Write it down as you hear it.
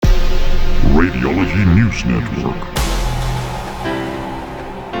Radiology News Network.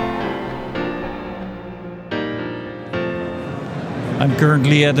 I'm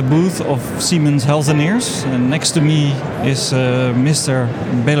currently at the booth of Siemens Healthineers, and next to me is Mr.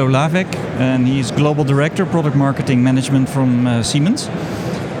 Belo Lavek, and he's Global Director Product Marketing Management from Siemens.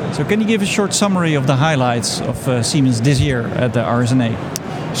 So can you give a short summary of the highlights of Siemens this year at the RSNA?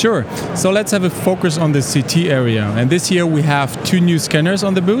 Sure. So let's have a focus on the CT area. And this year we have two new scanners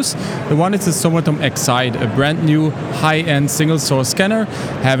on the booth. The one is the Somatom Excite, a brand new high-end single-source scanner,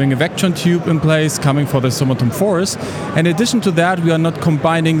 having a Vectron tube in place, coming for the Somatom Force. In addition to that, we are not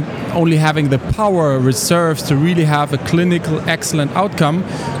combining only having the power reserves to really have a clinical excellent outcome.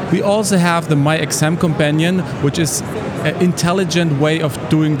 We also have the MyXam Companion, which is an intelligent way of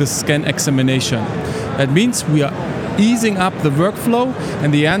doing the scan examination. That means we are easing up the workflow, in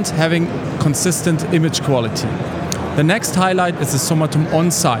the end having consistent image quality. The next highlight is the Somatom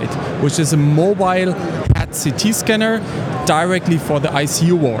OnSite, which is a mobile PET-CT scanner directly for the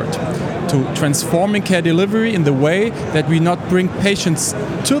ICU ward, to transforming care delivery in the way that we not bring patients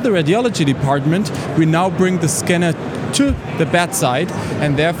to the radiology department, we now bring the scanner to the bedside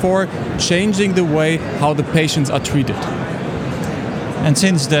and therefore changing the way how the patients are treated. And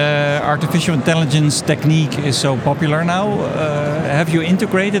since the artificial intelligence technique is so popular now, have you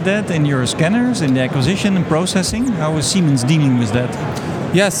integrated that in your scanners, in the acquisition and processing? How is Siemens dealing with that?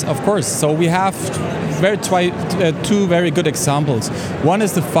 Yes, of course. So we have two very good examples. One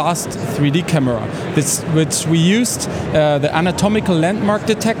is the FAST 3D camera, which we used the anatomical landmark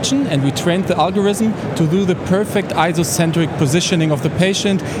detection, and we trained the algorithm to do the perfect isocentric positioning of the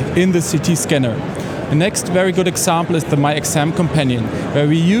patient in the CT scanner. The next very good example is the MyXam Companion, where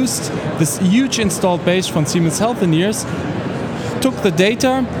we used this huge installed base from Siemens Healthineers, took the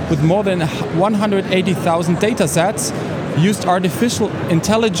data with more than 180,000 data sets, used artificial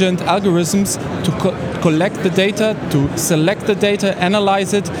intelligent algorithms to collect the data, to select the data,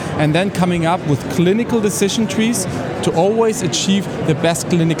 analyze it, and then coming up with clinical decision trees to always achieve the best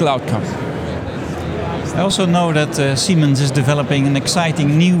clinical outcome. I also know that Siemens is developing an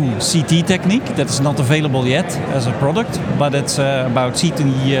exciting new CT technique that is not available yet as a product, but it's about CT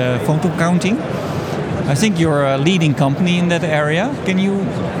photon counting. I think you're a leading company in that area. Can you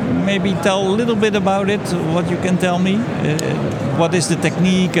maybe tell a little bit about it, what you can tell me? What is the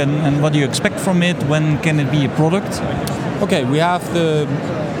technique and what do you expect from it? When can it be a product? Okay, we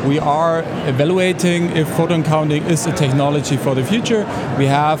are evaluating if photon counting is a technology for the future. We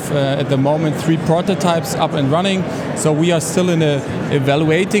have at the moment 3 prototypes up and running, so we are still in a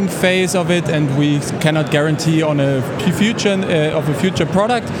evaluating phase of it, and we cannot guarantee on a future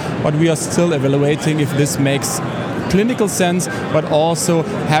product, but we are still evaluating if this makes clinical sense, but also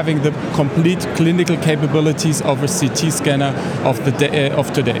having the complete clinical capabilities of a CT scanner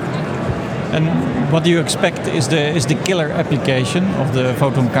of today. And what do you expect is the killer application of the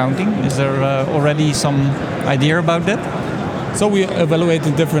photon counting? Is there already some idea about that? So we are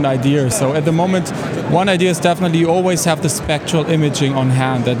evaluating different ideas. So at the moment, one idea is definitely you always have the spectral imaging on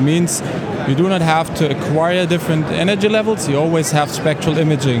hand. That means you do not have to acquire different energy levels, you always have spectral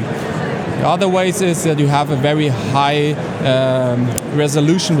imaging. The other ways is that you have a very high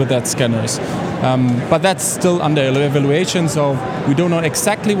resolution with that scanners. But that's still under evaluation, so we don't know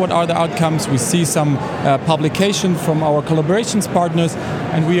exactly what are the outcomes. We see some publication from our collaborations partners,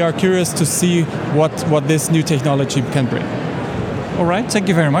 and we are curious to see what this new technology can bring. All right, thank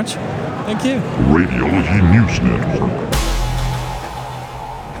you very much. Thank you. Radiology News Network.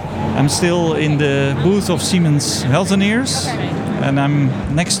 I'm still in the booth of Siemens Healthineers, and I'm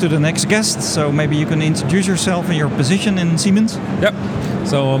next to the next guest, so maybe you can introduce yourself and your position in Siemens. Yep.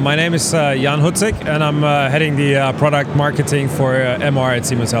 So my name is Jan Hutzik, and I'm heading the product marketing for MR at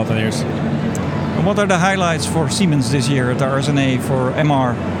Siemens Healthineers. And what are the highlights for Siemens this year at the RSNA for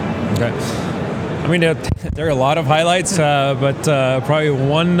MR? Okay. I mean, there are a lot of highlights, but probably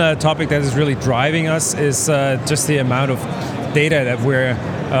one topic that is really driving us is just the amount of data that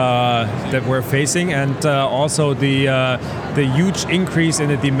we're facing, and also the huge increase in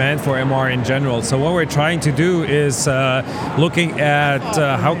the demand for MR in general. So what we're trying to do is looking at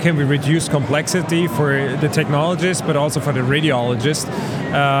how can we reduce complexity for the technologists, but also for the radiologists.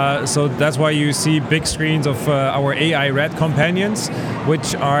 So that's why you see big screens of our AI Red companions,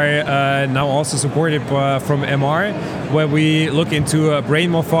 which are now also supported from MR. where we look into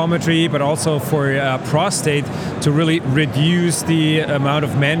brain morphometry, but also for prostate to really reduce the amount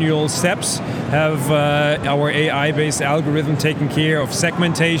of manual steps. Have our AI-based algorithm taking care of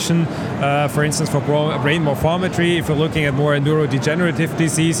segmentation, for instance, for brain morphometry. If you're looking at more neurodegenerative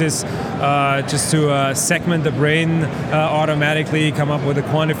diseases, just to segment the brain automatically, come up with a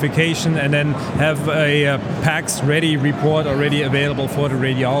quantification, and then have a PACS-ready report already available for the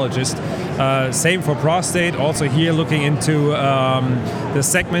radiologist. Same for prostate. Also here looking into the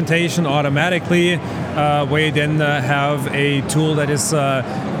segmentation automatically, where you then have a tool that is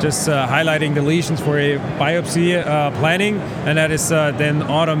just highlighting the lesions for a biopsy planning, and that is then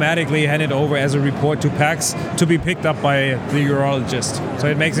automatically handed over as a report to PACS to be picked up by the urologist. So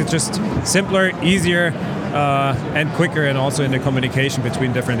it makes it just simpler, easier, and quicker, and also in the communication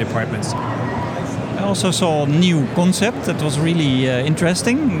between different departments. I also saw a new concept that was really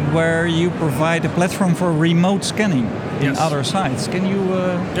interesting, where you provide a platform for remote scanning in other sites. Can you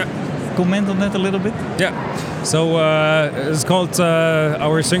comment on that a little bit? Yeah. So it's called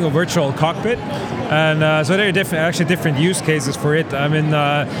our single virtual cockpit, and so there are actually different use cases for it. I mean,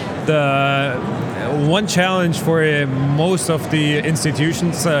 the one challenge for most of the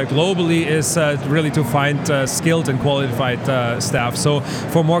institutions globally is really to find skilled and qualified staff. So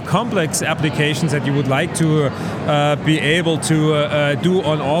for more complex applications that you would like to be able to do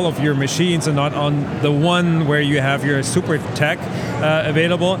on all of your machines and not on the one where you have your super tech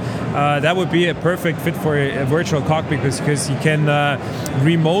available, that would be a perfect fit for a virtual cockpit, because you can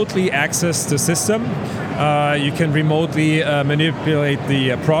remotely access the system. You can remotely manipulate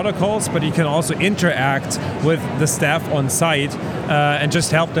the protocols, but you can also interact with the staff on site and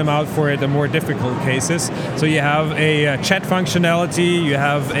just help them out for the more difficult cases. So you have a chat functionality, you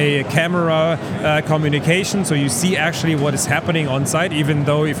have a camera communication, so you see actually what is happening on site, even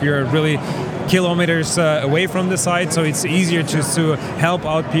though if you're really kilometers away from the site, so it's easier just to help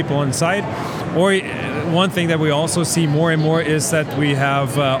out people on site. Or one thing that we also see more and more is that we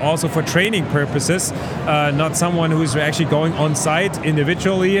have also for training purposes, not someone who's actually going on site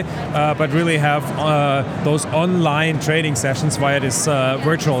individually, but really have those online training sessions via this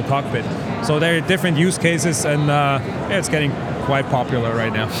virtual cockpit. So there are different use cases, and it's getting quite popular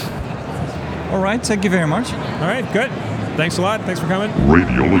right now. All right, thank you very much. All right, good. Thanks a lot. Thanks for coming.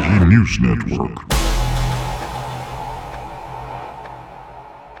 Radiology News Network.